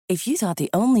If you thought the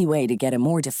only way to get a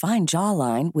more defined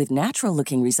jawline with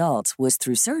natural-looking results was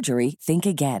through surgery, think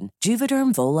again.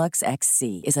 Juvederm Volux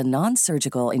XC is a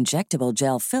non-surgical injectable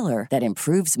gel filler that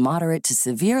improves moderate to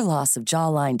severe loss of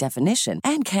jawline definition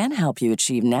and can help you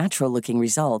achieve natural-looking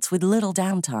results with little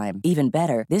downtime. Even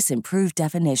better, this improved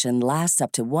definition lasts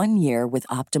up to 1 year with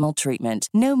optimal treatment.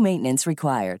 No maintenance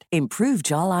required. Improve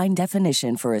jawline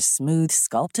definition for a smooth,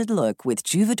 sculpted look with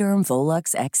Juvederm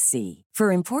Volux XC.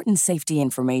 For important safety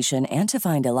information and to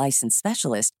find a licensed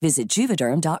specialist, visit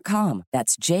Juvederm.com.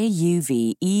 That's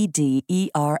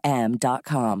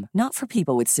JUVEDERM.com. Not for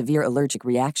people with severe allergic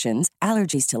reactions,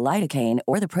 allergies to lidocaine,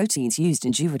 or the proteins used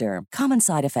in Juvederm. Common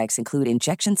side effects include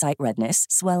injection site redness,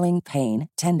 swelling, pain,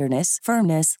 tenderness,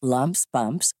 firmness, lumps,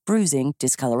 bumps, bruising,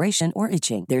 discoloration, or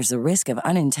itching. There's a risk of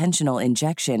unintentional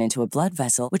injection into a blood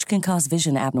vessel, which can cause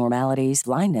vision abnormalities,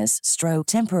 blindness, stroke,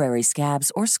 temporary scabs,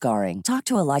 or scarring. Talk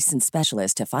to a licensed specialist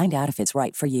to find out if it's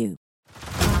right for you.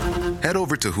 Head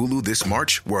over to Hulu this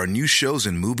March, where our new shows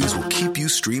and movies will keep you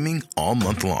streaming all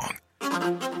month long.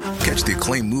 Catch the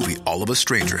acclaimed movie All of Us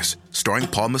Strangers, starring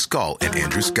Paul Mescal and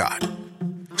Andrew Scott.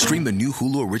 Stream the new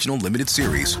Hulu original limited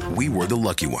series We Were the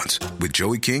Lucky Ones with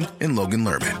Joey King and Logan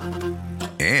Lerman.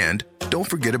 And don't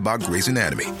forget about Grey's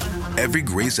Anatomy. Every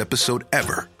Grey's episode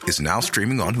ever is now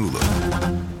streaming on Hulu.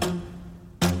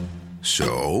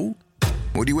 So,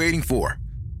 what are you waiting for?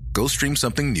 Go stream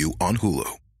something new on Hulu.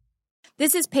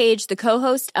 This is Paige, the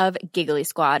co-host of Giggly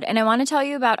Squad, and I want to tell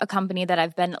you about a company that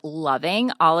I've been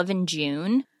loving, Olive &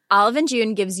 June. Olive &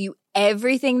 June gives you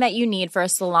everything that you need for a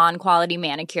salon-quality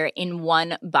manicure in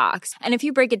one box. And if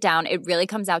you break it down, it really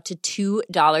comes out to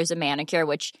 $2 a manicure,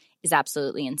 which is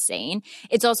absolutely insane.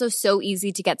 It's also so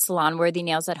easy to get salon-worthy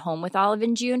nails at home with Olive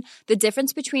 & June. The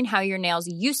difference between how your nails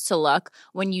used to look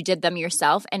when you did them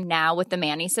yourself and now with the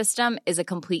Mani system is a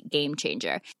complete game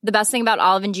changer. The best thing about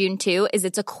Olive & June, too, is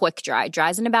it's a quick dry.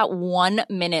 Dries in about 1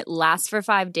 minute, lasts for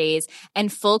 5 days,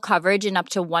 and full coverage in up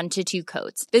to 1 to 2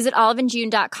 coats. Visit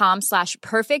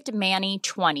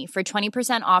oliveandjune.com/perfectmani20 for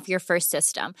 20% off your first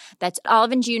system. That's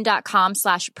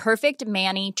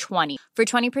oliveandjune.com/perfectmani20 for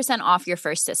 20% off your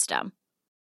first system.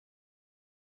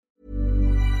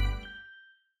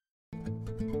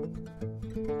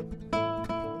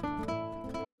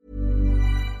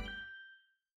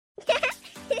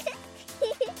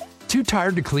 Too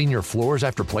tired to clean your floors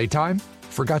after playtime?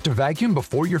 Forgot to vacuum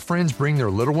before your friends bring their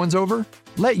little ones over?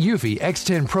 Let Eufy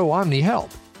X10 Pro Omni help.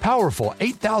 Powerful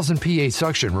 8,000 PA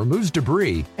suction removes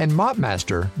debris, and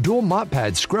MopMaster dual mop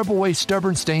pads scrub away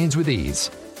stubborn stains with ease.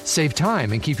 Save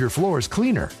time and keep your floors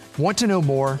cleaner. Want to know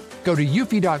more? Go to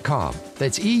eufy.com,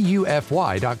 that's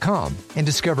EUFY.com, and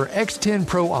discover X10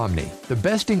 Pro Omni, the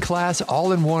best-in-class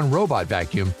all-in-one robot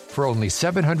vacuum for only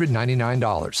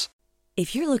 $799.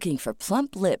 If you're looking for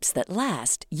plump lips that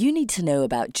last, you need to know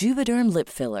about Juvederm lip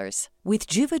fillers. With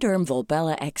Juvederm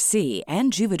Volbella XC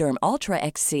and Juvederm Ultra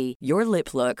XC, your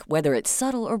lip look, whether it's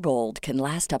subtle or bold, can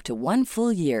last up to 1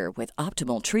 full year with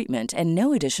optimal treatment and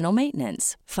no additional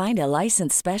maintenance. Find a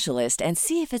licensed specialist and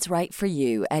see if it's right for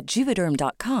you at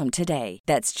Juvederm.com today.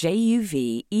 That's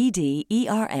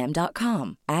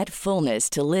JUVEDERM.com. Add fullness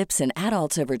to lips in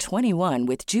adults over 21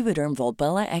 with Juvederm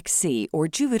Volbella XC or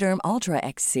Juvederm Ultra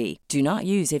XC. Do not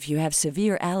use if you have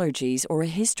severe allergies or a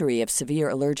history of severe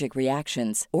allergic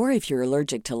reactions, or if you're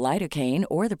allergic to lidocaine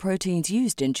or the proteins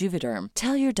used in Juvederm.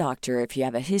 Tell your doctor if you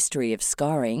have a history of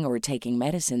scarring or taking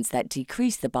medicines that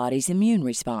decrease the body's immune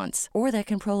response or that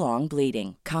can prolong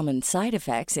bleeding. Common side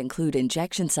effects include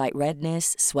injection site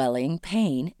redness, swelling,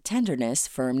 pain, tenderness,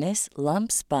 firmness,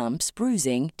 lumps, bumps,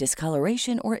 bruising,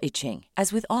 discoloration, or itching.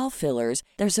 As with all fillers,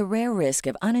 there's a rare risk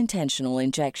of unintentional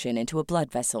injection into a blood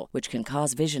vessel, which can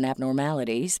cause vision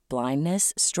abnormalities,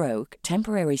 blindness, stroke,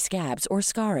 temporary scabs, or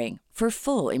scarring. For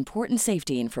full, important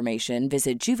safety information,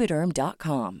 visit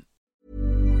Juvederm.com.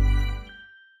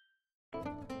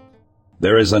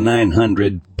 There is a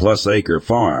 900-plus acre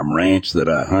farm ranch that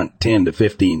I hunt 10 to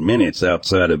 15 minutes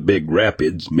outside of Big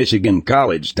Rapids, Michigan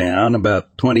college town,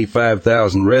 about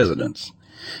 25,000 residents.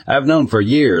 I've known for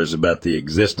years about the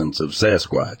existence of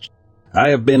Sasquatch. I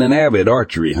have been an avid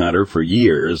archery hunter for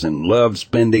years and loved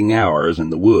spending hours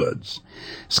in the woods,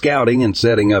 scouting and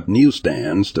setting up new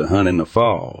stands to hunt in the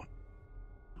fall.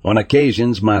 On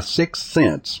occasions, my sixth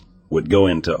sense would go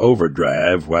into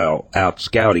overdrive while out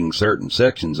scouting certain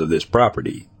sections of this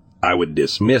property. I would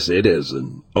dismiss it as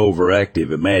an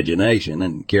overactive imagination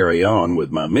and carry on with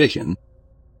my mission.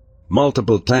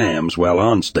 Multiple times while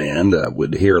on stand, I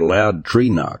would hear loud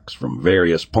tree knocks from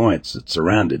various points that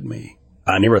surrounded me.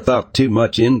 I never thought too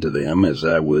much into them, as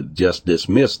I would just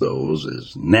dismiss those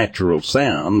as natural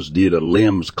sounds due to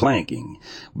limbs clanking,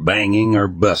 banging, or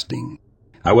busting.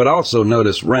 I would also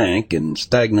notice rank and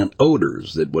stagnant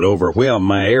odors that would overwhelm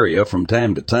my area from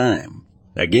time to time.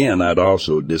 Again, I'd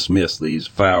also dismiss these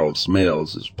foul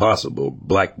smells as possible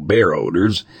black bear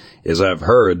odors, as I've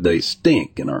heard they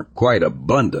stink and are quite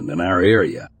abundant in our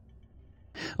area.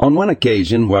 On one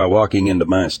occasion, while walking into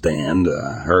my stand,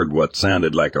 I heard what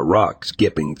sounded like a rock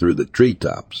skipping through the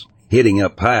treetops, hitting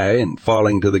up high and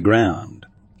falling to the ground.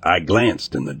 I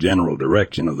glanced in the general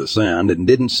direction of the sound and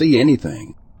didn't see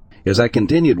anything. As I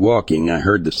continued walking, I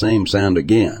heard the same sound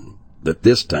again, but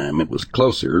this time it was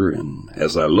closer, and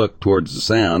as I looked towards the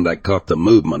sound, I caught the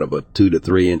movement of a 2 to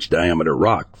 3 inch diameter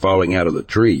rock falling out of the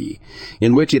tree,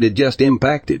 in which it had just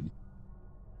impacted.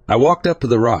 I walked up to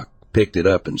the rock, picked it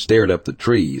up, and stared up the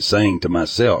tree, saying to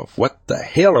myself, "What the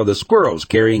hell are the squirrels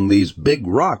carrying these big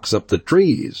rocks up the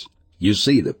trees?" You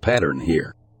see the pattern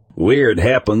here. Weird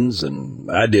happens,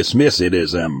 and I dismiss it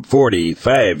as I'm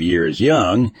 45 years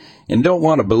young and don't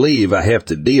want to believe I have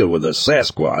to deal with a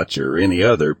Sasquatch or any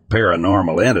other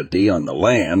paranormal entity on the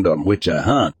land on which I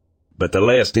hunt. But the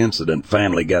last incident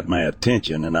finally got my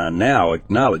attention, and I now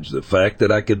acknowledge the fact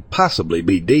that I could possibly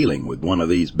be dealing with one of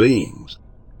these beings.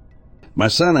 My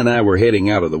son and I were heading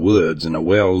out of the woods in a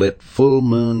well-lit full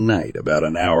moon night about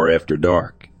an hour after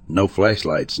dark. No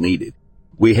flashlights needed.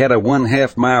 We had a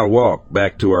 1/2 mile walk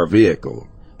back to our vehicle,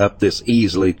 up this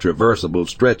easily traversable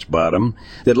stretch bottom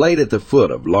that laid at the foot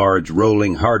of large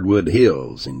rolling hardwood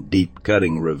hills and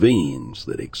deep-cutting ravines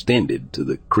that extended to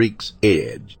the creek's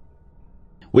edge.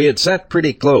 We had sat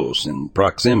pretty close in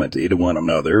proximity to one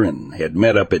another and had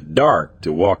met up at dark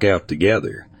to walk out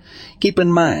together. Keep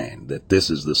in mind that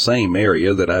this is the same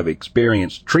area that I've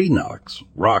experienced tree knocks,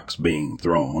 rocks being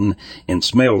thrown, and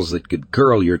smells that could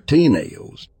curl your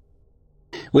toenails.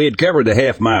 We had covered the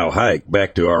 1/2 mile hike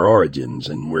back to our origins,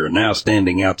 and we're now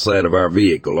standing outside of our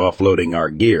vehicle, offloading our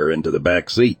gear into the back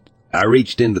seat. I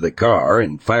reached into the car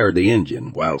and fired the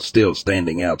engine while still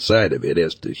standing outside of it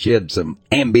as to shed some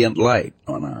ambient light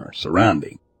on our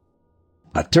surrounding.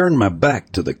 I turned my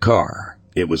back to the car.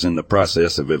 It was in the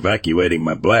process of evacuating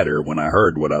my bladder when I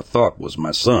heard what I thought was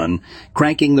my son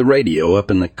cranking the radio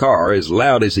up in the car as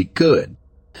loud as he could.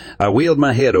 I wheeled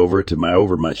my head over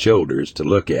my shoulders to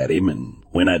look at him, and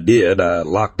when I did, I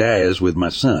locked eyes with my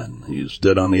son, who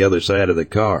stood on the other side of the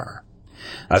car.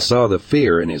 I saw the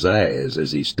fear in his eyes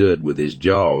as he stood with his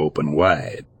jaw open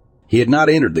wide. He had not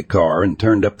entered the car and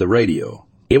turned up the radio.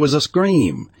 It was a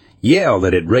scream, yell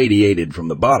that had radiated from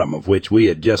the bottom of which we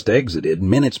had just exited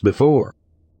minutes before.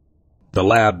 The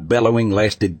loud bellowing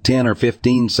lasted 10 or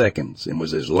 15 seconds and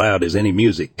was as loud as any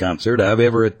music concert I've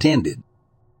ever attended.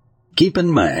 Keep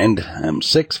in mind, I'm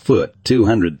 6 foot,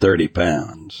 230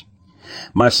 pounds.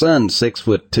 My son's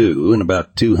 6'2" and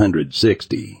about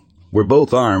 260. We're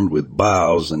both armed with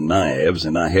bows and knives,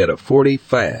 and I had a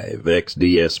 .45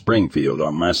 XDS Springfield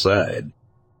on my side.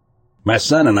 My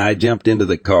son and I jumped into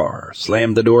the car,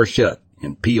 slammed the door shut,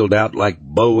 and peeled out like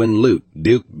Bo and Luke,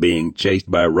 Duke being chased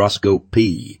by Roscoe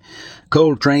P.,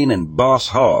 Coltrane and Boss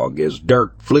Hogg, as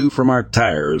dirt flew from our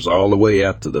tires all the way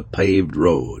out to the paved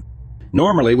road.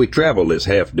 Normally, we travel this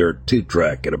half-dirt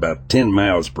 2-track at about 10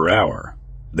 miles per hour.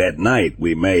 That night,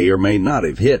 we may or may not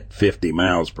have hit 50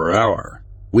 miles per hour.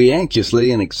 We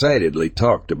anxiously and excitedly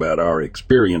talked about our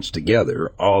experience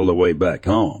together all the way back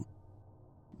home.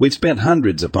 We've spent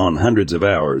hundreds upon hundreds of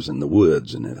hours in the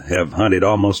woods and have hunted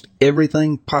almost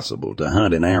everything possible to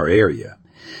hunt in our area.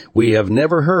 We have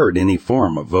never heard any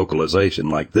form of vocalization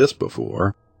like this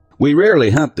before. We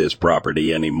rarely hunt this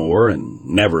property anymore, and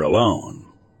never alone.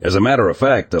 As a matter of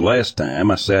fact, the last time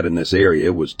I sat in this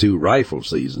area was 2 rifle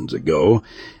seasons ago,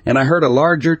 and I heard a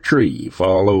larger tree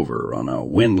fall over on a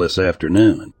windless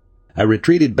afternoon. I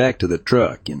retreated back to the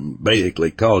truck and basically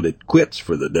called it quits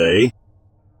for the day.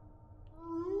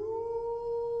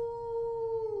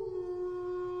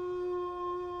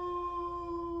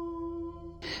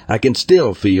 I can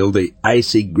still feel the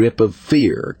icy grip of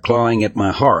fear clawing at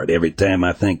my heart every time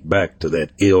I think back to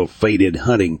that ill-fated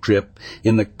hunting trip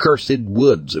in the cursed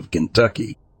woods of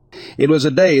Kentucky. It was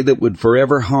a day that would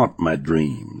forever haunt my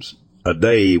dreams, a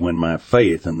day when my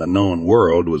faith in the known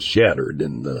world was shattered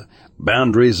and the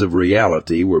boundaries of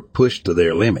reality were pushed to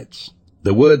their limits.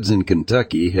 The woods in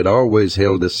Kentucky had always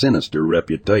held a sinister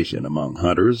reputation among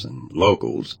hunters and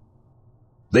locals.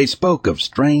 They spoke of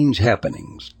strange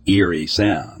happenings, eerie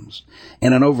sounds,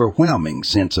 and an overwhelming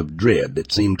sense of dread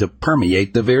that seemed to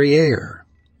permeate the very air.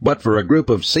 But for a group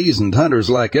of seasoned hunters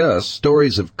like us,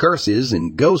 stories of curses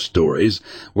and ghost stories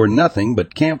were nothing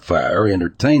but campfire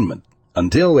entertainment.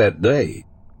 Until that day,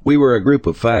 we were a group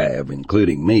of 5,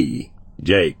 including me,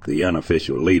 Jake, the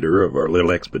unofficial leader of our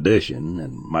little expedition,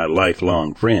 and my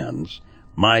lifelong friends,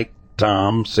 Mike,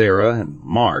 Tom, Sarah, and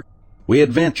Mark, we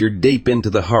adventured deep into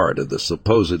the heart of the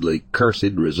supposedly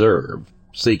cursed reserve,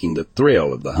 seeking the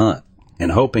thrill of the hunt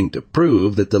and hoping to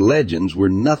prove that the legends were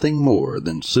nothing more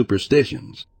than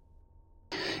superstitions.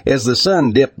 As the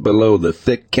sun dipped below the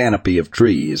thick canopy of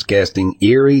trees, casting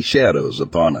eerie shadows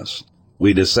upon us,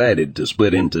 we decided to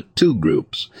split into two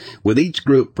groups, with each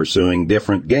group pursuing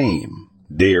different game,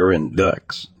 deer and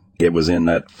ducks. It was in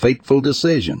that fateful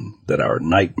decision that our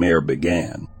nightmare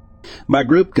began. My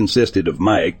group consisted of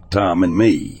Mike, Tom, and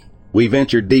me. We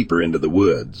ventured deeper into the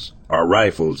woods, our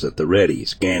rifles at the ready,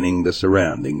 scanning the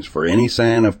surroundings for any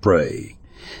sign of prey.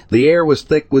 The air was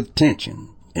thick with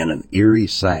tension, and an eerie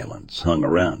silence hung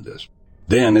around us.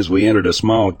 Then, as we entered a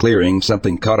small clearing,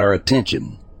 something caught our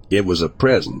attention. It was a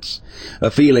presence,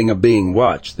 a feeling of being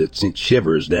watched that sent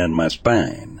shivers down my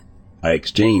spine. I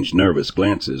exchanged nervous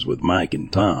glances with Mike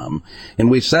and Tom, and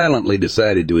we silently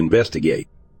decided to investigate.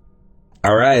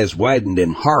 Our eyes widened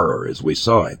in horror as we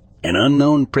saw it, an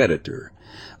unknown predator,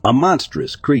 a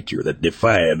monstrous creature that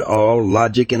defied all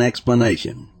logic and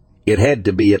explanation. It had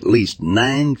to be at least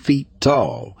 9 feet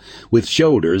tall, with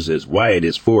shoulders as wide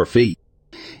as 4 feet.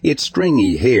 Its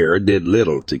stringy hair did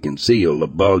little to conceal the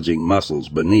bulging muscles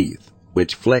beneath,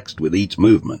 which flexed with each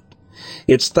movement.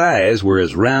 Its thighs were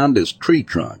as round as tree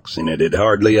trunks, and it had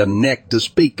hardly a neck to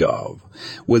speak of,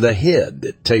 with a head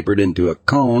that tapered into a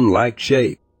cone-like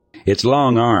shape. Its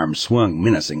long arms swung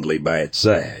menacingly by its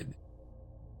side.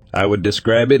 I would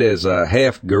describe it as a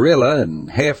half gorilla and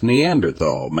half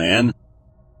Neanderthal man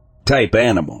type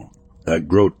animal, a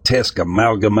grotesque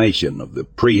amalgamation of the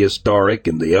prehistoric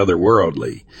and the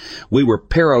otherworldly. We were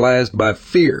paralyzed by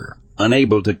fear,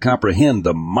 unable to comprehend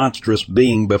the monstrous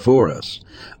being before us.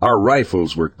 Our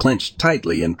rifles were clenched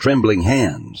tightly in trembling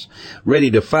hands, ready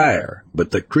to fire,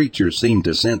 but the creature seemed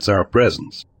to sense our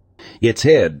presence. Its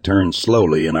head turned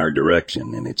slowly in our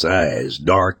direction, and its eyes,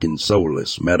 dark and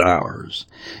soulless, met ours.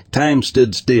 Time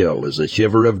stood still as a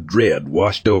shiver of dread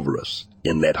washed over us.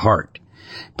 In that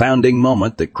heart-pounding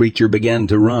moment, the creature began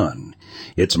to run,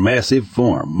 its massive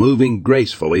form moving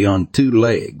gracefully on 2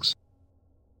 legs.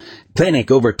 Panic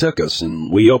overtook us,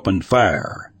 and we opened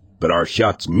fire, but our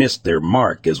shots missed their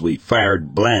mark as we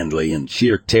fired blindly in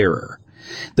sheer terror.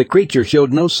 The creature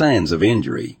showed no signs of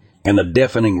injury, and the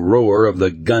deafening roar of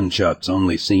the gunshots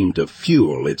only seemed to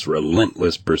fuel its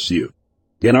relentless pursuit.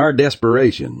 In our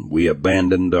desperation, we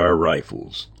abandoned our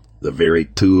rifles, the very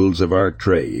tools of our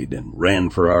trade, and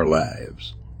ran for our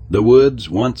lives. The woods,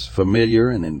 once familiar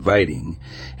and inviting,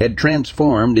 had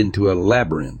transformed into a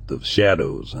labyrinth of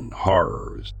shadows and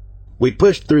horrors. We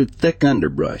pushed through thick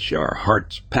underbrush, our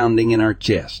hearts pounding in our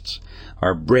chests,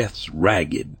 our breaths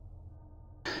ragged.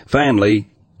 Finally,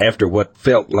 after what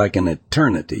felt like an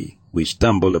eternity, we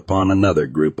stumbled upon another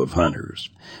group of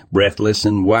hunters, breathless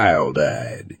and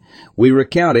wild-eyed. We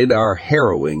recounted our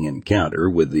harrowing encounter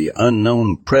with the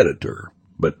unknown predator,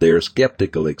 but their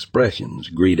skeptical expressions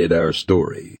greeted our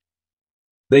story.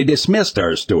 They dismissed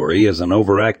our story as an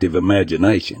overactive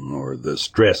imagination or the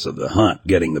stress of the hunt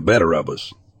getting the better of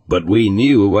us, but we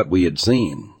knew what we had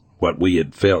seen, what we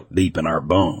had felt deep in our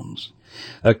bones.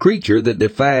 A creature that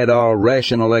defied all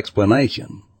rational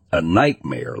explanation, a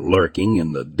nightmare lurking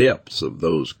in the depths of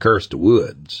those cursed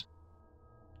woods.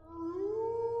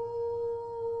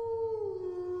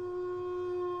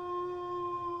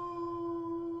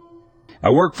 I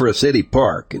work for a city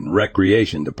park and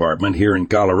recreation department here in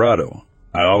Colorado.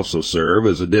 I also serve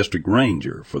as a district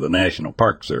ranger for the National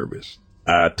Park Service.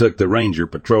 I took the ranger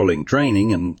patrolling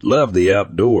training and love the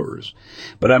outdoors,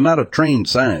 but I'm not a trained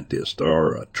scientist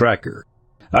or a tracker.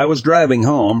 I was driving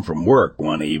home from work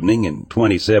one evening in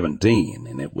 2017,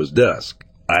 and it was dusk.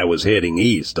 I was heading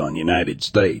east on United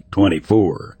State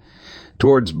 24,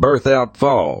 towards Berthoud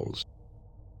Falls.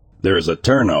 There is a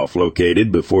turnoff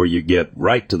located before you get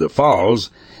right to the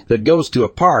falls that goes to a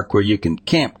park where you can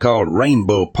camp called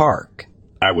Rainbow Park.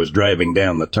 I was driving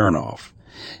down the turnoff,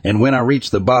 and when I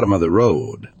reached the bottom of the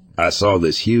road, I saw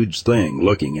this huge thing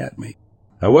looking at me.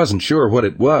 I wasn't sure what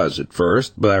it was at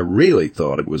first, but I really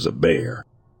thought it was a bear.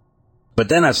 But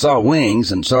then I saw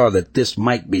wings and saw that this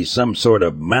might be some sort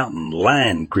of mountain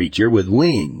lion creature with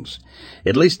wings.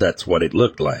 At least that's what it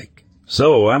looked like.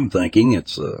 So I'm thinking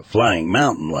it's a flying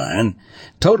mountain lion,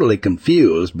 totally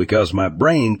confused because my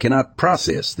brain cannot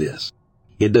process this.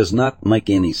 It does not make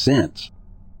any sense.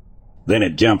 Then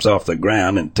it jumps off the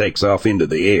ground and takes off into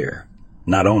the air.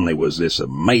 Not only was this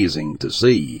amazing to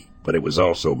see, but it was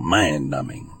also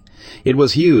mind-numbing. It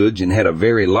was huge and had a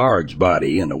very large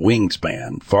body and a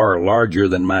wingspan far larger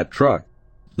than my truck.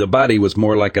 The body was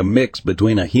more like a mix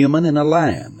between a human and a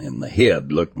lion, and the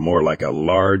head looked more like a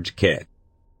large cat.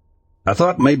 I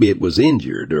thought maybe it was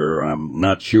injured, or I'm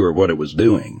not sure what it was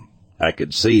doing. I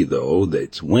could see, though, that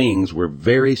its wings were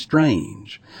very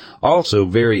strange, also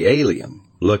very alien,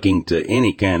 looking to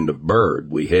any kind of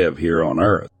bird we have here on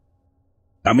Earth.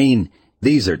 I mean,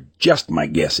 these are just my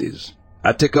guesses.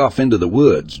 I took off into the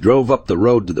woods, drove up the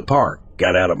road to the park,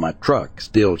 got out of my truck,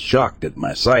 still shocked at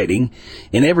my sighting,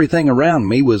 and everything around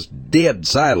me was dead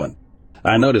silent.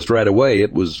 I noticed right away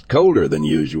it was colder than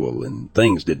usual, and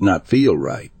things did not feel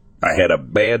right. I had a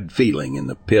bad feeling in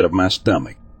the pit of my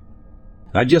stomach.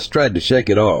 I just tried to shake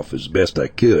it off as best I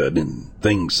could, and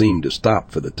things seemed to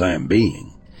stop for the time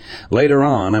being. Later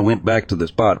on, I went back to the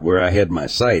spot where I had my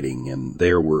sighting, and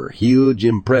there were huge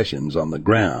impressions on the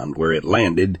ground where it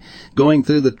landed, going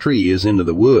through the trees into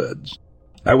the woods.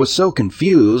 I was so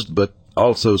confused, but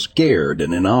also scared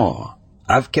and in awe.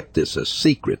 I've kept this a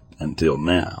secret until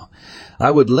now.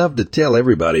 I would love to tell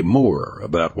everybody more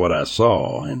about what I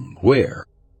saw and where.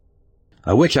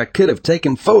 I wish I could have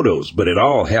taken photos, but it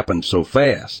all happened so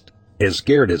fast. As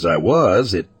scared as I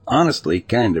was, it honestly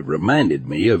kind of reminded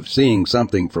me of seeing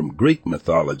something from Greek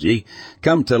mythology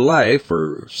come to life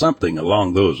or something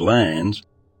along those lines.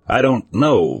 I don't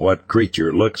know what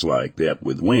creature looks like that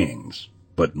with wings,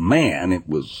 but man, it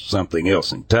was something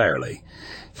else entirely.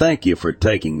 Thank you for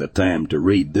taking the time to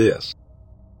read this.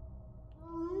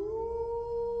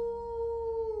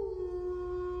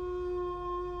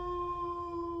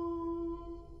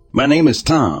 My name is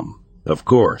Tom, of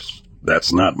course.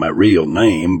 That's not my real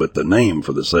name, but the name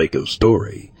for the sake of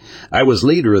story. I was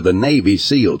leader of the Navy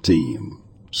SEAL team.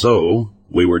 So,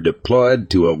 we were deployed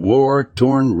to a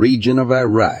war-torn region of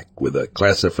Iraq with a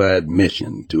classified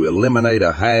mission to eliminate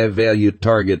a high-value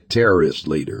target terrorist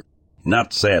leader,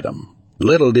 not Saddam.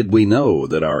 Little did we know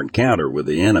that our encounter with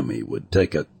the enemy would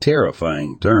take a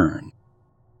terrifying turn.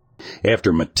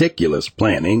 After meticulous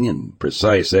planning and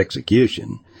precise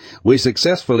execution, we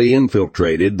successfully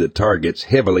infiltrated the target's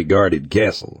heavily guarded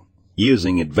castle.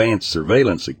 Using advanced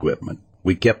surveillance equipment,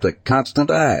 we kept a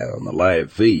constant eye on the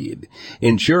live feed,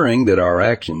 ensuring that our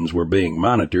actions were being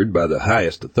monitored by the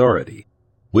highest authority.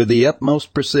 With the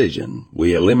utmost precision,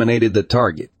 we eliminated the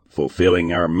target,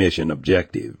 fulfilling our mission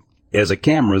objective. As the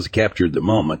cameras captured the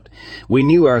moment, we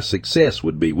knew our success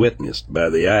would be witnessed by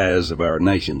the eyes of our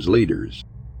nation's leaders.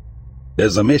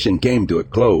 As the mission came to a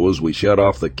close, we shut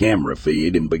off the camera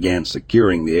feed and began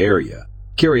securing the area.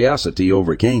 Curiosity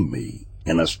overcame me,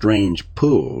 and a strange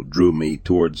pull drew me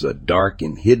towards a dark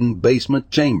and hidden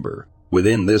basement chamber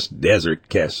within this desert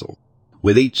castle.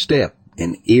 With each step,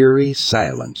 an eerie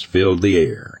silence filled the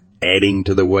air, adding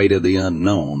to the weight of the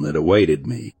unknown that awaited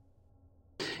me.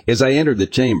 As I entered the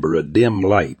chamber, a dim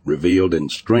light revealed a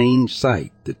strange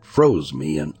sight that froze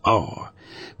me in awe.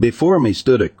 Before me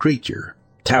stood a creature,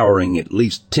 towering at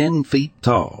least 10 feet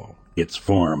tall, its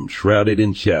form shrouded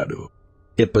in shadow.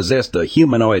 It possessed a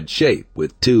humanoid shape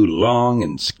with 2 long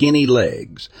and skinny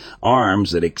legs,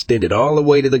 arms that extended all the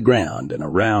way to the ground, and a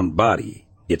round body.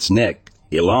 Its neck,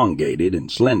 elongated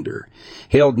and slender,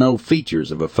 held no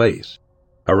features of a face.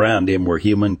 Around him were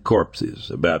human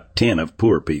corpses, about 10 of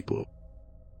poor people.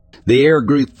 The air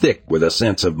grew thick with a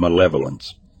sense of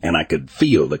malevolence, and I could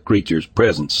feel the creature's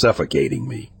presence suffocating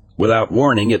me. Without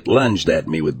warning, it lunged at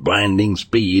me with blinding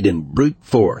speed and brute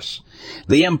force.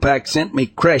 The impact sent me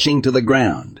crashing to the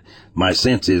ground, my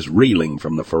senses reeling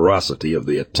from the ferocity of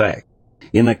the attack.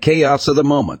 In the chaos of the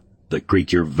moment, the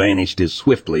creature vanished as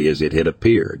swiftly as it had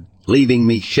appeared, leaving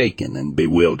me shaken and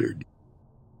bewildered.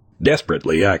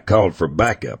 Desperately, I called for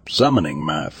backup, summoning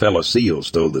my fellow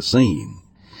SEALs to the scene.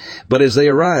 But as they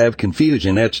arrived,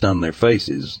 confusion etched on their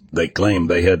faces. They claimed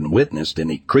they hadn't witnessed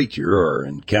any creature or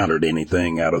encountered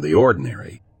anything out of the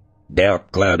ordinary.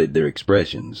 Doubt clouded their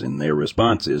expressions, and their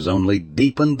responses only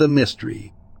deepened the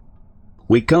mystery.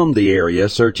 We combed the area,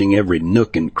 searching every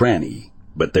nook and cranny,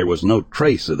 but there was no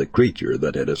trace of the creature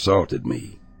that had assaulted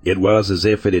me. It was as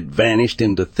if it had vanished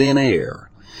into thin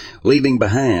air, leaving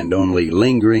behind only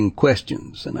lingering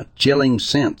questions and a chilling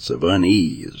sense of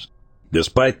unease.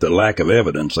 Despite the lack of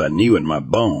evidence, I knew in my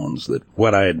bones that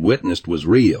what I had witnessed was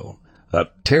real, a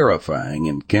terrifying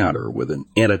encounter with an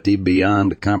entity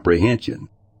beyond comprehension.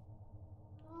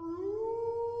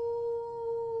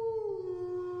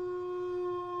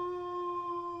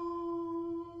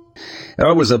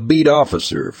 I was a beat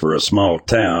officer for a small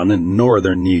town in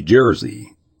northern New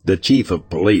Jersey. The chief of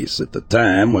police at the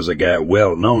time was a guy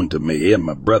well known to me and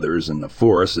my brothers in the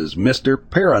force as Mr.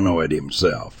 Paranoid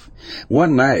himself.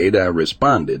 One night I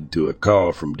responded to a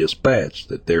call from dispatch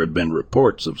that there had been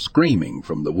reports of screaming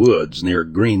from the woods near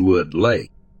Greenwood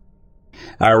Lake.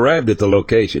 I arrived at the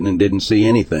location and didn't see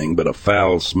anything but a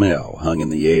foul smell hung in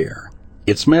the air.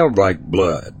 It smelled like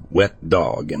blood, wet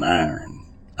dog and iron.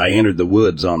 I entered the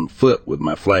woods on foot with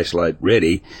my flashlight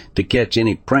ready to catch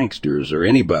any pranksters or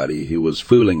anybody who was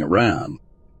fooling around.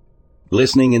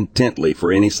 Listening intently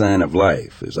for any sign of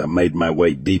life as I made my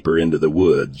way deeper into the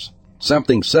woods,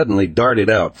 something suddenly darted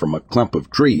out from a clump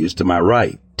of trees to my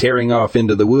right, tearing off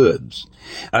into the woods.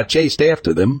 I chased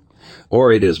after them,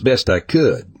 or it as best I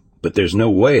could, but there's no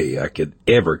way I could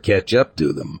ever catch up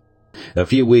to them. A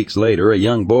few weeks later, a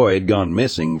young boy had gone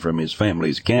missing from his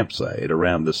family's campsite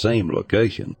around the same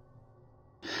location.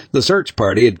 The search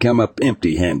party had come up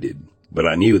empty-handed, but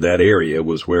I knew that area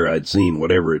was where I'd seen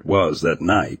whatever it was that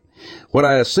night, what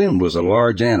I assumed was a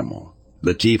large animal.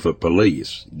 The chief of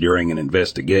police, during an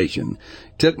investigation,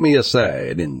 took me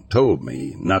aside and told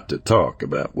me not to talk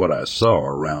about what I saw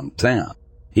around town.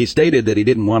 He stated that he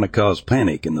didn't want to cause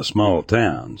panic in the small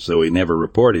town, so he never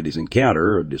reported his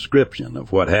encounter or description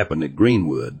of what happened at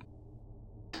Greenwood.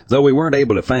 Though we weren't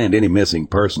able to find any missing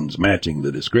persons matching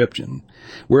the description,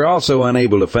 we're also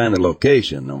unable to find the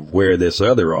location of where this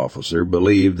other officer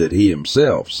believed that he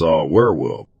himself saw a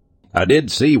werewolf. I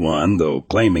did see one, though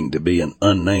claiming to be an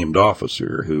unnamed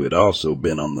officer who had also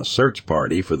been on the search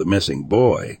party for the missing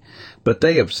boy, but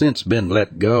they have since been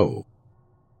let go.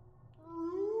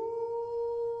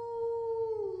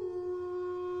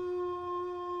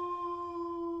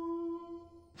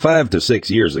 Five to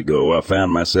 6 years ago, I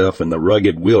found myself in the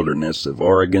rugged wilderness of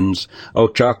Oregon's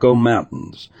Ochako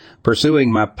Mountains,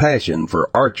 pursuing my passion for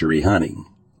archery hunting.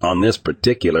 On this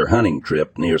particular hunting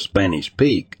trip near Spanish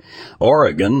Peak,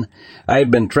 Oregon, I had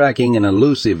been tracking an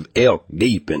elusive elk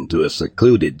deep into a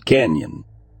secluded canyon.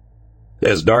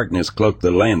 As darkness cloaked the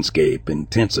landscape,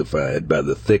 intensified by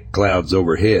the thick clouds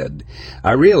overhead,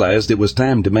 I realized it was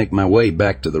time to make my way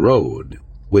back to the road,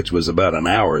 which was about an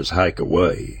hour's hike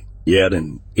away. Yet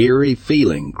an eerie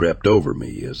feeling crept over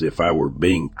me as if I were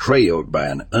being trailed by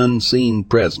an unseen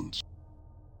presence.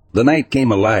 The night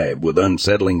came alive with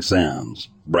unsettling sounds,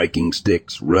 breaking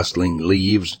sticks, rustling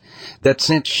leaves, that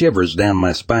sent shivers down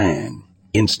my spine.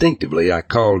 Instinctively I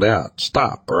called out,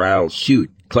 "Stop, or I'll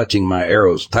shoot," clutching my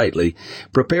arrows tightly,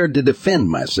 prepared to defend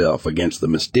myself against the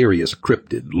mysterious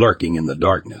cryptid lurking in the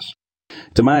darkness.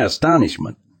 To my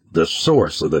astonishment, the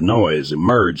source of the noise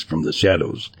emerged from the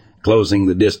shadows, closing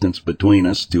the distance between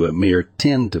us to a mere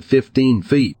 10 to 15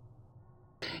 feet.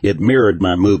 It mirrored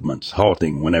my movements,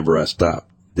 halting whenever I stopped.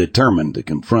 Determined to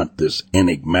confront this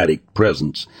enigmatic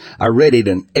presence, I readied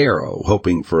an arrow,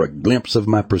 hoping for a glimpse of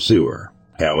my pursuer.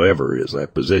 However, as I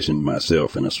positioned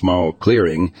myself in a small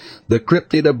clearing, the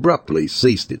cryptid abruptly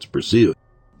ceased its pursuit.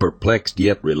 Perplexed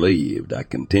yet relieved, I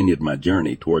continued my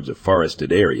journey towards a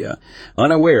forested area,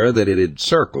 unaware that it had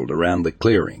circled around the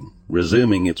clearing,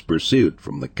 resuming its pursuit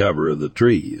from the cover of the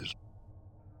trees.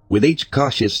 With each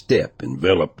cautious step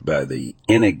enveloped by the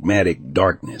enigmatic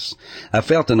darkness, I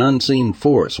felt an unseen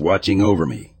force watching over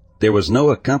me. There was no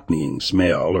accompanying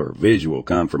smell or visual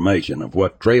confirmation of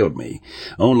what trailed me,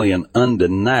 only an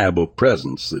undeniable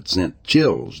presence that sent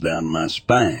chills down my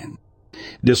spine.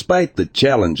 Despite the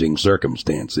challenging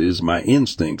circumstances, my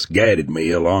instincts guided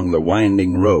me along the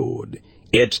winding road,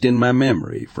 etched in my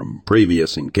memory from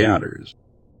previous encounters.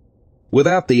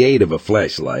 Without the aid of a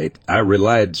flashlight, I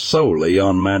relied solely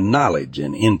on my knowledge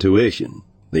and intuition.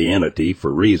 The entity,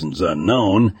 for reasons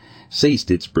unknown, ceased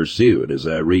its pursuit as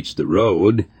I reached the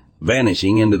road,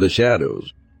 vanishing into the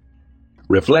shadows.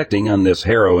 Reflecting on this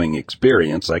harrowing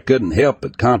experience, I couldn't help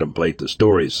but contemplate the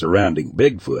stories surrounding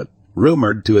Bigfoot,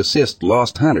 rumored to assist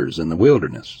lost hunters in the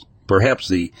wilderness. Perhaps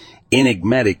the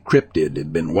enigmatic cryptid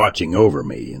had been watching over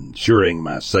me, ensuring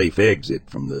my safe exit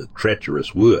from the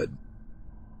treacherous wood.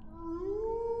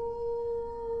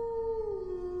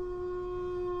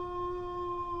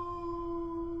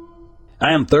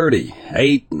 I am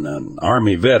 38 and an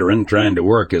Army veteran trying to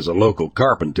work as a local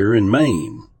carpenter in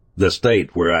Maine, the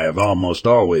state where I have almost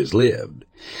always lived.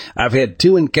 I've had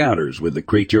 2 encounters with the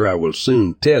creature I will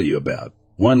soon tell you about,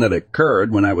 one that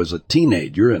occurred when I was a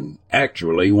teenager and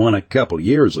actually one a couple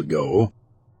years ago.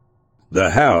 The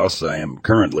house I am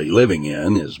currently living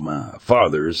in is my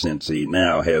father's, since he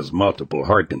now has multiple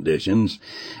heart conditions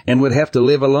and would have to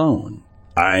live alone.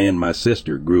 I and my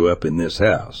sister grew up in this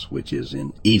house, which is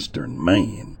in eastern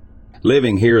Maine.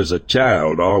 Living here as a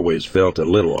child always felt a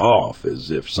little off,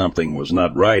 as if something was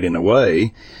not right in a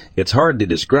way it's hard to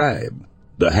describe.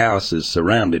 The house is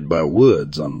surrounded by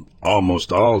woods on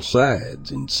almost all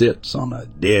sides and sits on a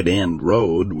dead-end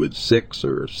road with 6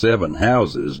 or 7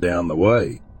 houses down the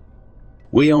way.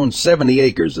 We own 70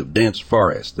 acres of dense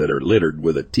forest that are littered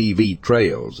with TV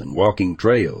trails and walking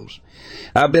trails.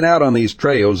 I've been out on these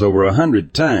trails over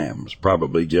 100 times,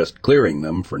 probably just clearing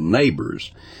them for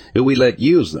neighbors who we let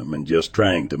use them and just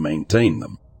trying to maintain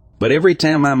them. But every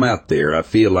time I'm out there, I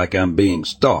feel like I'm being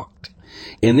stalked.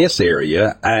 In this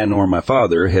area, I nor my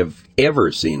father have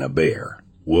ever seen a bear,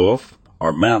 wolf,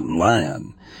 or mountain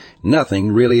lion.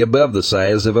 Nothing really above the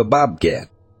size of a bobcat.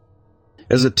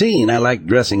 As a teen, I liked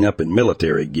dressing up in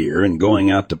military gear and going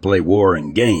out to play war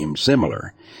and games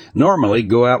similar. Normally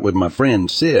go out with my friend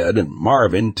Sid and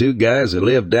Marvin, 2 guys who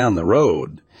lived down the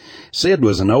road. Sid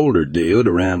was an older dude,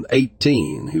 around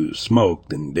 18, who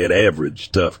smoked and did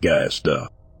average tough guy stuff.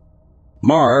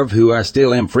 Marv, who I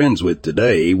still am friends with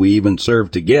today, we even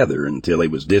served together until he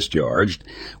was discharged,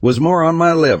 was more on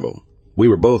my level. We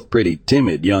were both pretty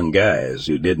timid young guys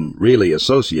who didn't really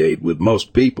associate with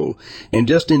most people and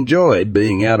just enjoyed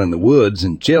being out in the woods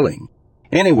and chilling.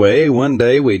 Anyway, one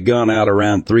day we'd gone out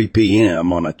around 3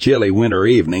 p.m. on a chilly winter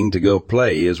evening to go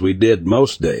play as we did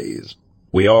most days.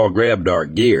 We all grabbed our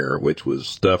gear, which was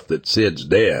stuff that Sid's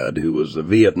dad, who was a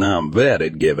Vietnam vet,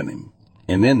 had given him,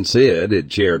 and then Sid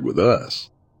had shared with us.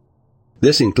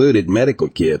 This included medical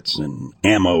kits and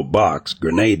ammo box,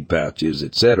 grenade pouches,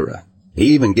 etc. He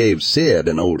even gave Sid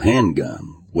an old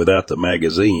handgun, without the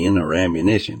magazine or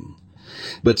ammunition.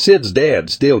 But Sid's dad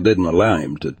still didn't allow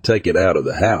him to take it out of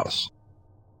the house.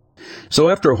 So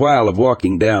after a while of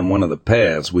walking down one of the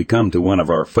paths, we come to one of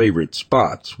our favorite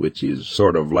spots, which is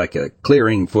sort of like a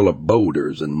clearing full of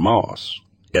boulders and moss.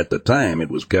 At the time,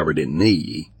 it was covered in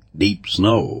knee, deep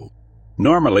snow.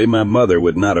 Normally, my mother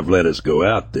would not have let us go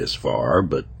out this far,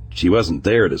 but she wasn't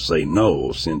there to say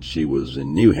no since she was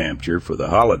in New Hampshire for the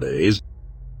holidays.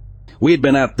 We had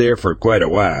been out there for quite a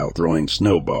while throwing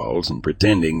snowballs and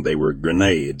pretending they were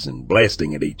grenades and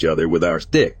blasting at each other with our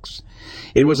sticks.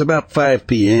 It was about 5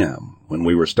 p.m. when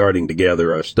we were starting to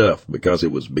gather our stuff because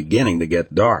it was beginning to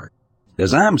get dark.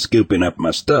 As I'm scooping up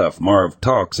my stuff, Marv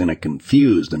talks in a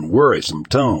confused and worrisome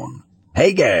tone.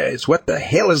 "Hey guys, what the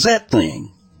hell is that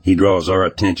thing?" He draws our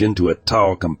attention to a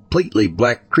tall, completely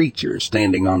black creature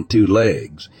standing on 2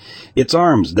 legs, its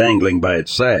arms dangling by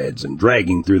its sides and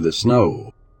dragging through the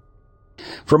snow.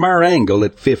 From our angle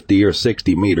at 50 or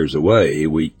 60 meters away,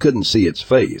 we couldn't see its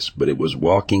face, but it was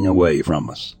walking away from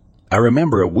us. I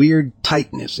remember a weird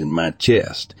tightness in my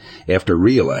chest after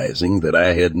realizing that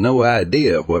I had no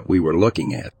idea what we were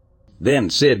looking at. Then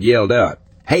Sid yelled out,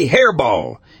 "Hey,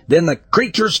 hairball!" Then the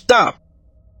creature stopped.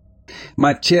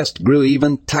 My chest grew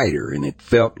even tighter, and it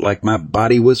felt like my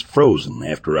body was frozen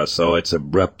after I saw its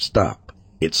abrupt stop.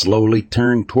 It slowly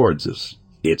turned towards us.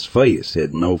 Its face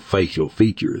had no facial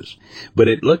features, but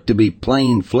it looked to be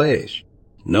plain flesh.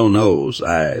 No nose,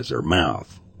 eyes, or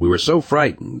mouth. We were so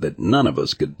frightened that none of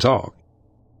us could talk.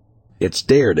 It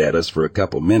stared at us for a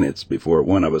couple minutes before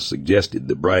one of us suggested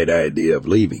the bright idea of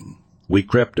leaving. We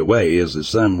crept away as the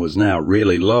sun was now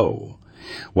really low,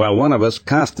 while one of us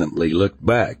constantly looked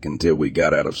back until we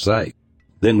got out of sight.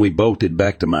 Then we bolted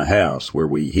back to my house, where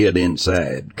we hid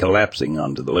inside, collapsing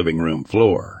onto the living room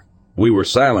floor. We were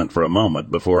silent for a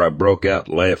moment before I broke out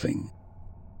laughing.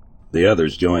 The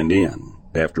others joined in.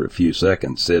 After a few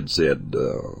seconds, Sid said,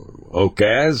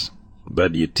 "Okaz,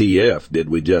 WTF did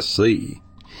we just see?"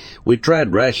 We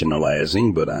tried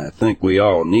rationalizing, but I think we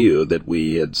all knew that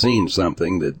we had seen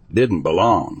something that didn't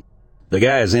belong. The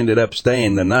guys ended up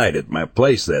staying the night at my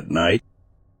place that night.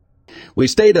 We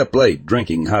stayed up late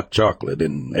drinking hot chocolate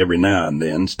and every now and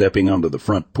then stepping onto the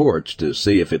front porch to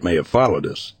see if it may have followed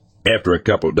us. After a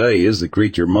couple days, the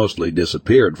creature mostly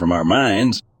disappeared from our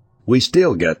minds. We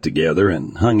still got together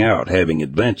and hung out having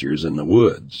adventures in the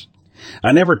woods.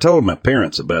 I never told my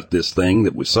parents about this thing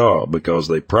that we saw because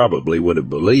they probably would have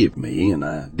believed me, and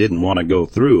I didn't want to go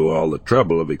through all the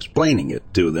trouble of explaining it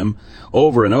to them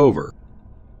over and over.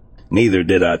 Neither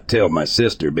did I tell my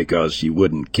sister because she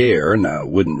wouldn't care and I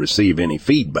wouldn't receive any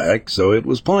feedback, so it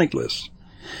was pointless.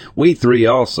 We 3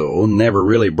 also never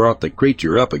really brought the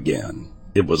creature up again.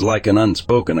 It was like an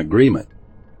unspoken agreement.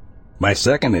 My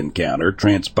second encounter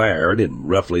transpired in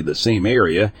roughly the same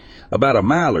area, about a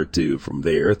mile or 2 from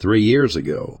there 3 years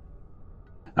ago.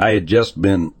 I had just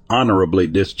been honorably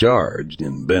discharged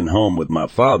and been home with my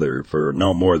father for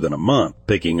no more than a month,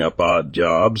 picking up odd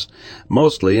jobs,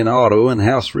 mostly in auto and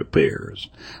house repairs,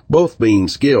 both being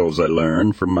skills I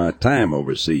learned from my time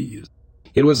overseas.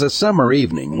 It was a summer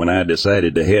evening when I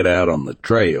decided to head out on the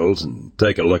trails and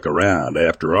take a look around.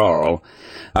 After all,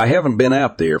 I haven't been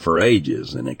out there for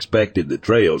ages and expected the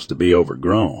trails to be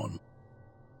overgrown.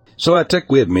 So I took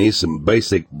with me some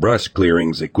basic brush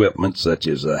clearings equipment such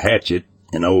as a hatchet,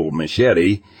 an old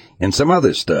machete, and some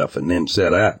other stuff, and then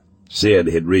set out. Sid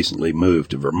had recently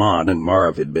moved to Vermont, and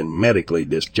Marv had been medically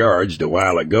discharged a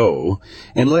while ago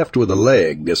and left with a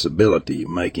leg disability,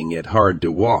 making it hard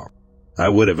to walk. I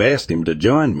would have asked him to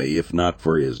join me if not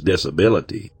for his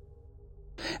disability.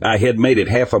 I had made it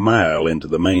half a mile into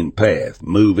the main path,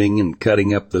 moving and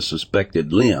cutting up the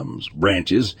suspected limbs,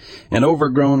 branches, and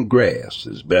overgrown grass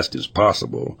as best as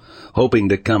possible, hoping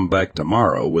to come back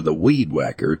tomorrow with a weed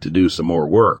whacker to do some more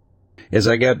work. As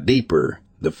I got deeper,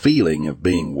 the feeling of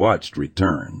being watched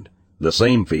returned, the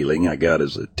same feeling I got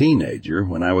as a teenager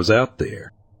when I was out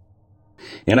there.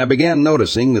 And I began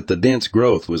noticing that the dense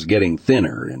growth was getting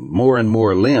thinner and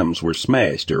more limbs were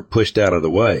smashed or pushed out of the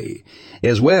way.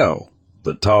 As well,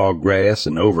 the tall grass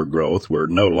and overgrowth were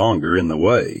no longer in the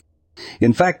way.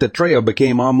 In fact, the trail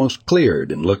became almost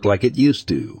cleared and looked like it used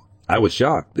to. I was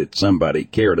shocked that somebody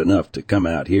cared enough to come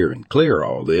out here and clear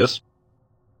all this.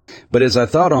 But as I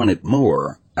thought on it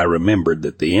more, I remembered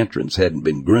that the entrance hadn't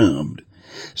been groomed.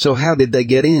 So how did they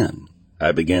get in?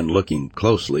 I began looking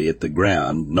closely at the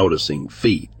ground, noticing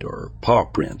feet or paw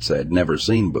prints I'd never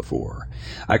seen before.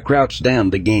 I crouched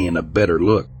down to gain a better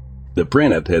look. The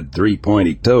print had 3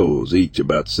 pointy toes, each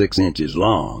about 6 inches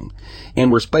long,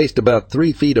 and were spaced about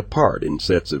 3 feet apart in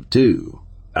sets of 2.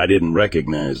 I didn't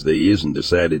recognize these and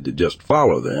decided to just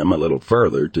follow them a little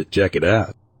further to check it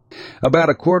out. About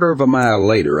a quarter of a mile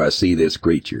later, I see this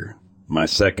creature, my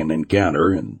second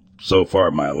encounter and so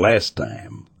far my last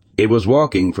time. It was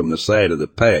walking from the side of the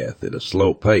path at a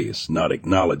slow pace, not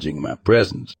acknowledging my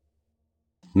presence.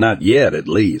 Not yet, at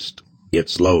least. It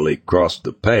slowly crossed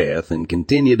the path and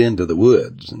continued into the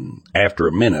woods, and after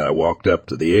a minute I walked up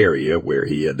to the area where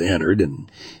he had entered,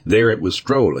 and there it was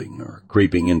strolling or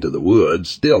creeping into the woods,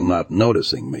 still not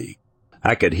noticing me.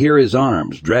 I could hear his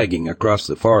arms dragging across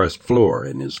the forest floor,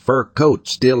 and his fur coat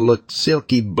still looked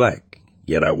silky black,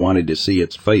 yet I wanted to see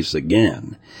its face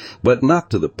again, but not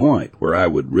to the point where I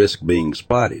would risk being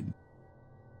spotted.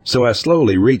 So I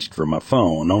slowly reached for my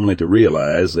phone, only to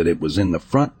realize that it was in the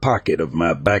front pocket of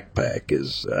my backpack,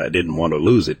 as I didn't want to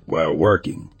lose it while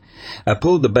working. I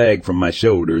pulled the bag from my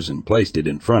shoulders and placed it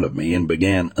in front of me and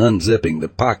began unzipping the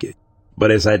pocket. But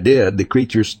as I did, the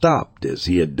creature stopped as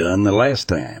he had done the last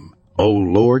time. "Oh,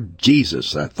 Lord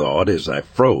Jesus," I thought as I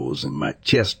froze and my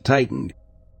chest tightened.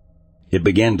 It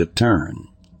began to turn.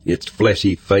 Its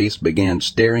fleshy face began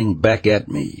staring back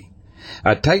at me.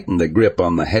 I tightened the grip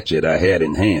on the hatchet I had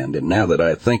in hand, and now that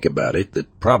I think about it,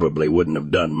 that probably wouldn't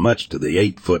have done much to the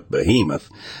 8-foot behemoth.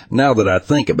 Now that I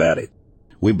think about it,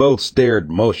 we both stared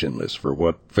motionless for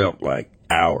what felt like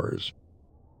hours.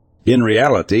 In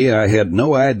reality, I had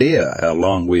no idea how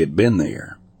long we had been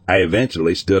there. I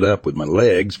eventually stood up with my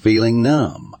legs feeling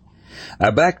numb. I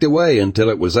backed away until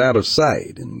it was out of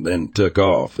sight, and then took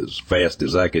off as fast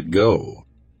as I could go.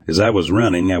 As I was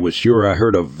running, I was sure I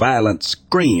heard a violent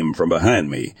scream from behind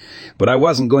me, but I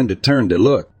wasn't going to turn to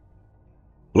look.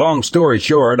 Long story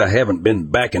short, I haven't been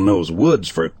back in those woods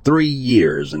for 3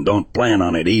 years and don't plan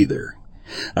on it either.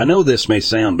 I know this may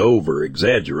sound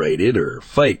over-exaggerated or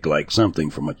fake like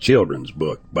something from a children's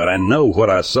book, but I know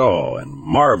what I saw, and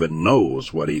Marvin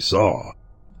knows what he saw.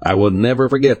 I will never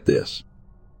forget this.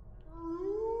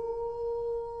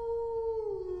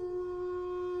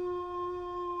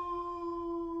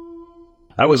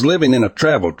 I was living in a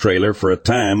travel trailer for a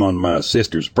time on my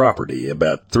sister's property,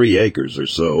 about 3 acres or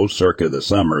so, circa the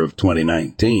summer of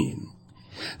 2019.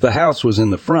 The house was in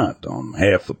the front, on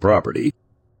half the property,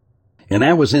 and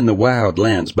I was in the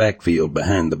wildlands backfield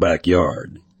behind the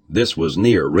backyard. This was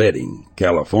near Redding,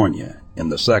 California, in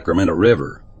the Sacramento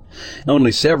River,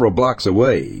 only several blocks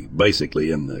away,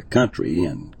 basically in the country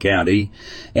and county,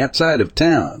 outside of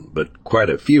town, but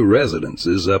quite a few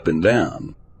residences up and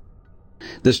down.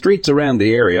 The streets around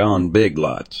the area on big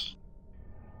lots.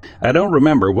 I don't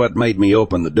remember what made me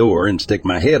open the door and stick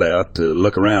my head out to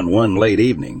look around one late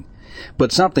evening,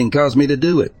 but something caused me to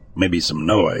do it, maybe some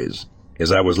noise.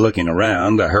 As I was looking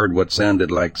around, I heard what sounded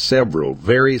like several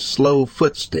very slow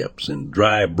footsteps in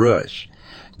dry brush,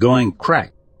 going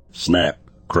crack, snap,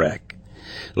 crack,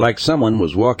 like someone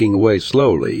was walking away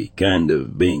slowly, kind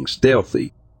of being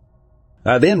stealthy.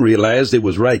 I then realized it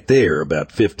was right there,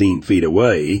 about 15 feet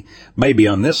away, maybe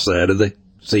on this side of the,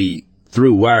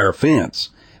 through wire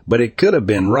fence, but it could have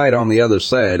been right on the other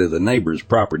side of the neighbor's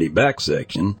property back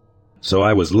section. So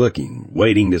I was looking,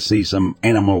 waiting to see some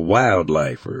animal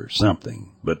wildlife or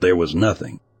something, but there was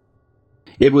nothing.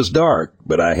 It was dark,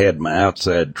 but I had my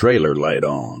outside trailer light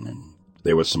on, and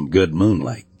there was some good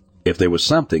moonlight. If there was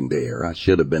something there, I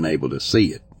should have been able to see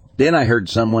it. Then I heard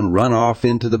someone run off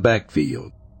into the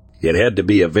backfield. It had to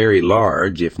be a very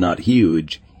large, if not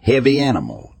huge, heavy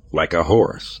animal, like a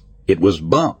horse. It was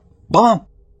Bump. Bump!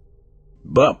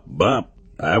 Bump, Bump.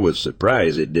 I was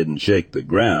surprised it didn't shake the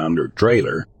ground or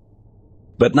trailer.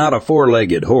 But not a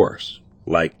 4-legged horse,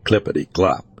 like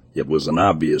Clippity-Clop. It was an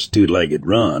obvious 2-legged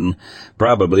run,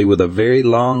 probably with a very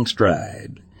long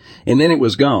stride. and then it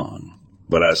was gone.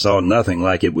 But I saw nothing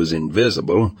like it was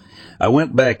invisible. I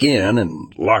went back in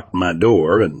and locked my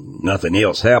door, and nothing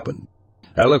else happened.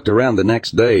 I looked around the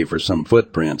next day for some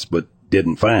footprints, but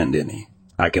didn't find any.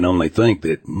 I can only think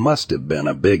that it must have been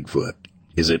a Bigfoot.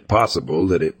 Is it possible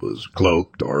that it was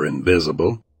cloaked or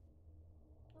invisible?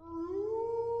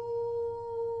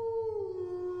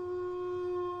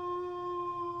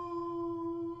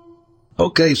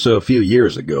 Okay, so a few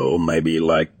years ago, maybe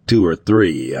like 2 or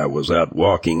 3, I was out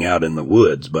walking out in the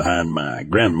woods behind my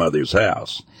grandmother's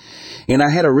house, and I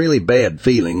had a really bad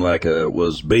feeling like I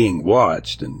was being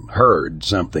watched and heard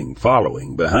something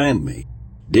following behind me.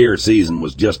 Deer season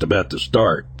was just about to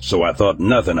start, so I thought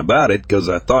nothing about it because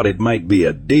I thought it might be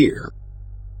a deer.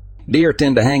 Deer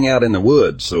tend to hang out in the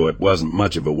woods, so it wasn't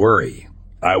much of a worry.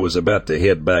 I was about to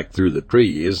head back through the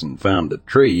trees and found a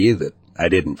tree that I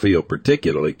didn't feel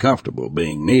particularly comfortable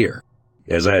being near,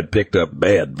 as I had picked up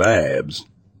bad vibes,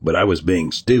 but I was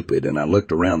being stupid and I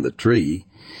looked around the tree,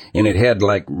 and it had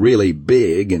like really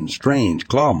big and strange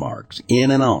claw marks in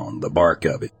and on the bark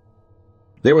of it.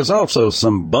 There was also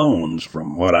some bones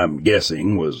from what I'm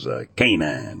guessing was a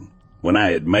canine. When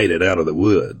I had made it out of the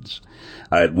woods,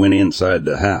 I had went inside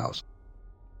the house.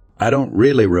 I don't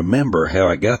really remember how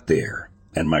I got there,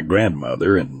 and my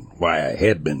grandmother, and why I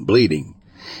had been bleeding.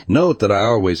 Note that I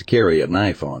always carry a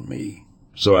knife on me,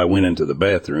 so I went into the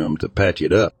bathroom to patch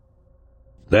it up.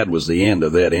 That was the end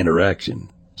of that interaction.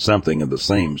 Something of the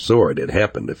same sort had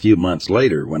happened a few months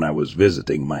later when I was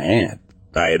visiting my aunt.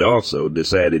 I had also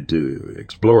decided to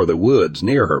explore the woods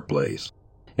near her place,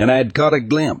 and I had caught a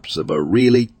glimpse of a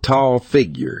really tall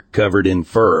figure covered in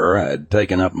fur. I had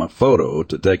taken up my photo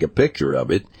to take a picture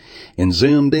of it and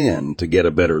zoomed in to get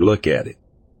a better look at it,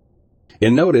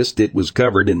 and noticed it was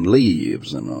covered in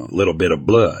leaves and a little bit of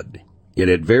blood. It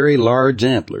had very large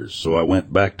antlers, so I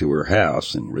went back to her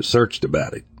house and researched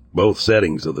about it. Both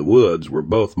settings of the woods were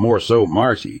both more so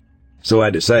marshy, so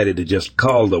I decided to just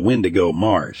call the Wendigo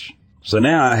Marsh. So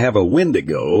now I have a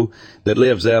Wendigo that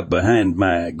lives out behind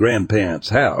my grandparents'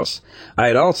 house. I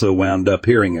had also wound up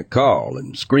hearing a call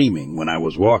and screaming when I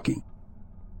was walking.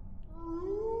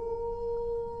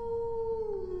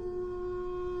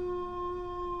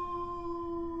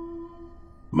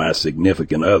 My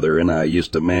significant other and I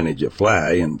used to manage a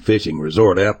fly and fishing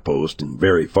resort outpost in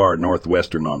very far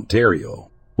northwestern Ontario.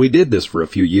 We did this for a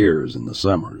few years in the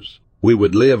summers. We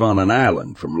would live on an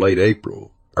island from late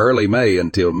April, early May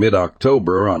until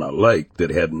mid-October on a lake that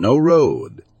had no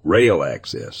road, rail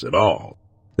access at all.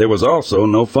 There was also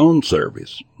no phone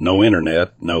service, no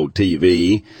internet, no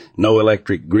TV, no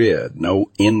electric grid,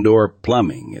 no indoor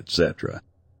plumbing, etc.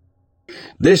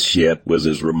 This shit was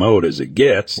as remote as it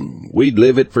gets, and we'd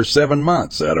live it for 7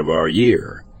 months out of our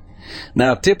year.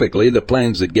 Now, typically, the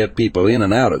planes that get people in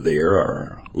and out of there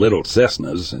are little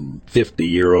Cessnas and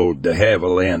 50-year-old de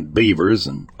Havilland Beavers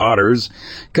and Otters,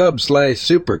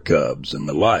 Cub/Super Cubs, and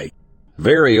the like.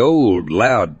 Very old,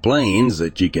 loud planes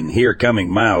that you can hear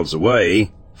coming miles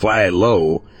away, fly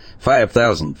low,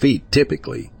 5,000 feet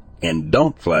typically, and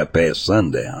don't fly past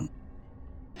sundown.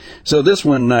 So this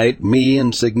one night, me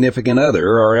and significant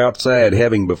other are outside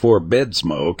having before bed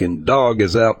smoke, and dog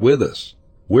is out with us.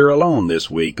 We're alone this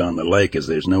week on the lake as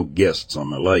there's no guests on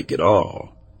the lake at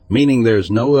all, meaning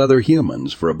there's no other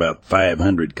humans for about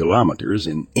 500 kilometers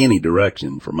in any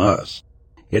direction from us.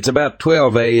 It's about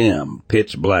 12 a.m.,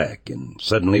 pitch black, and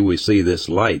suddenly we see this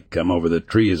light come over the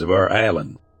trees of our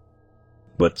island.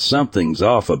 But something's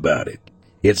off about it.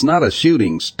 It's not a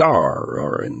shooting star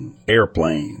or an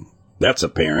airplane. That's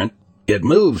apparent. It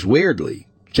moves weirdly,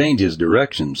 changes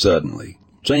direction suddenly,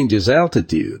 changes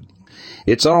altitude.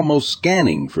 It's almost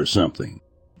scanning for something.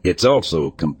 It's also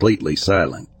completely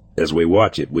silent. As we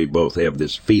watch it, we both have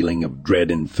this feeling of dread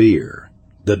and fear.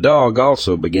 The dog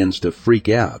also begins to freak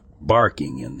out,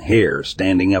 barking and hair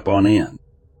standing up on end.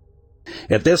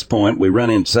 At this point, we run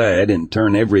inside and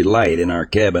turn every light in our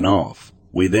cabin off.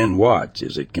 We then watch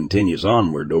as it continues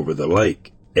onward over the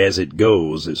lake. As it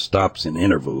goes, it stops in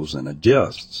intervals and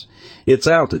adjusts its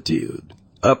altitude.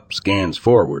 Up scans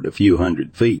forward a few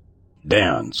hundred feet.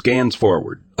 Down scans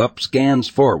forward. Up scans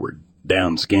forward.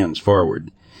 Down scans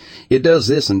forward. It does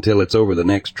this until it's over the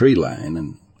next tree line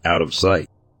and out of sight.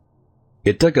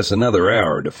 It took us another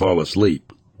hour to fall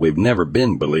asleep. We've never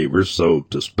been believers, so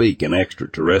to speak, in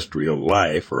extraterrestrial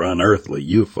life or unearthly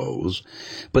UFOs,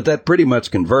 but that pretty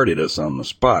much converted us on the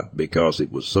spot because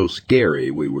it was so scary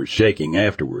we were shaking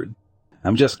afterward.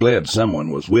 I'm just glad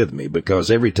someone was with me because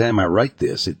every time I write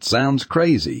this, it sounds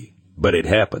crazy, but it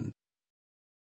happened.